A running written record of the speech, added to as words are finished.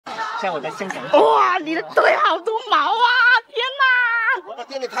像我在香港。哇，你的腿好多毛啊！天哪！我的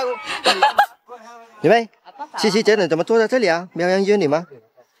店里开过。你妹，七夕节你怎么坐在这里啊？没有人约你吗？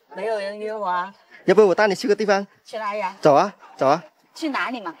没有人约我啊。要不我带你去个地方？去哪里啊？走啊，走啊！去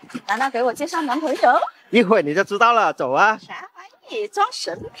哪里嘛？难道给我介绍男朋友？一会儿你就知道了，走啊！啥玩意？装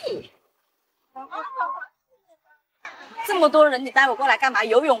神秘？这么多人，你带我过来干嘛？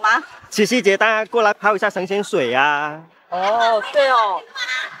游泳吗？七夕节大家过来泡一下神仙水啊！哦，对哦。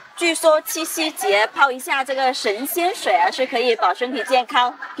据说七夕节泡一下这个神仙水啊，是可以保身体健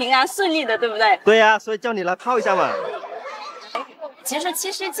康、平安顺利的，对不对？对呀，所以叫你来泡一下嘛。其实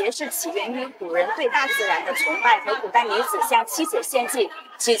七夕节是起源于古人对大自然的崇拜和古代女子向妻子献祭，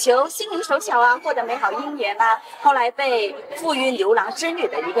祈求心灵手巧啊，获得美好姻缘啊。后来被赋予牛郎织女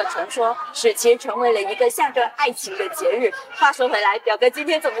的一个传说，使其成为了一个象征爱情的节日。话说回来，表哥今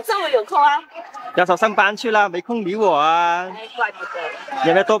天怎么这么有空啊？要走上班去了，没空理我啊。哎，怪不得。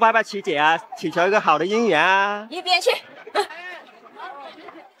有没有多拜拜七姐啊？祈求一个好的姻缘啊。一边去。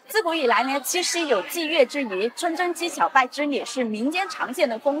自古以来呢，七夕有祭月之仪，春征鸡巧拜之礼是民间常见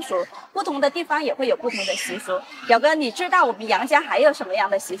的风俗，不同的地方也会有不同的习俗。表哥，你知道我们杨家还有什么样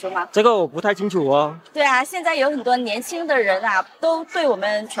的习俗吗？这个我不太清楚哦。对啊，现在有很多年轻的人啊，都对我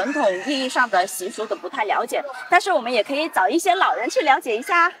们传统意义上的习俗都不太了解，但是我们也可以找一些老人去了解一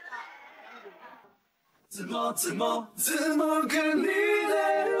下。怎么跟你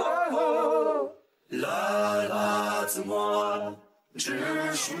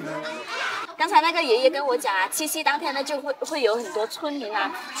刚才那个爷爷跟我讲啊，七夕当天呢就会有很多村民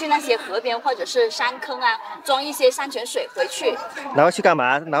啊去那些河边或者是山坑啊装一些山泉水回去，然后去干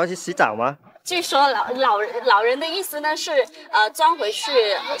嘛？然后去洗澡吗？据说老人的意思呢是，装回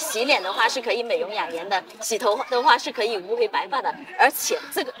去洗脸的话是可以美容养颜的，洗头的话是可以乌黑白发的，而且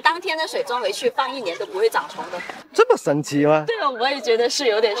这个当天的水装回去放1年都不会长虫的。这么神奇吗？对哦，我也觉得是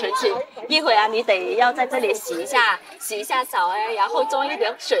有点神奇。一会儿啊，你得要在这里洗一下澡啊，然后装一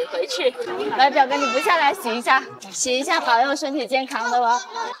点水回去。来，表哥，你不下来洗一下，保佑身体健康的哦。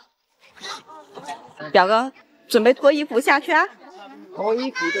表哥，准备脱衣服下去啊。脱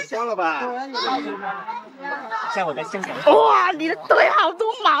衣服就算了吧。像我在香港。哇，你的腿好多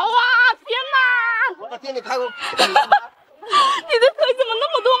毛啊！天哪！我的店里开过。你的腿怎么那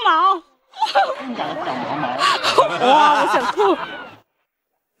么多毛？香港的小毛毛。哇，我想吐。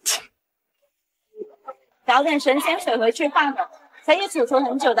搞点神仙水回去放着，可以储存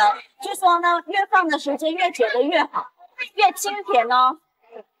很久的。据说呢，越放的时间越久的越好，越清甜哦。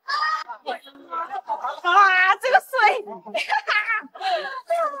啊，这个水！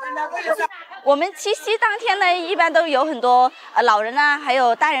我们七夕当天呢，一般都有很多老人啊，还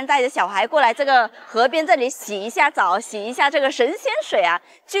有大人带着小孩过来这个河边这里洗一下澡，洗一下这个神仙水啊。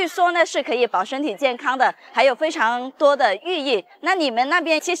据说呢是可以保身体健康的，还有非常多的寓意。那你们那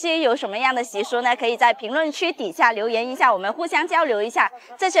边七夕有什么样的习俗呢？可以在评论区底下留言一下，我们互相交流一下。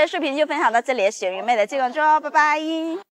这期视频就分享到这里，喜欢愚昧的记关注哦，拜拜。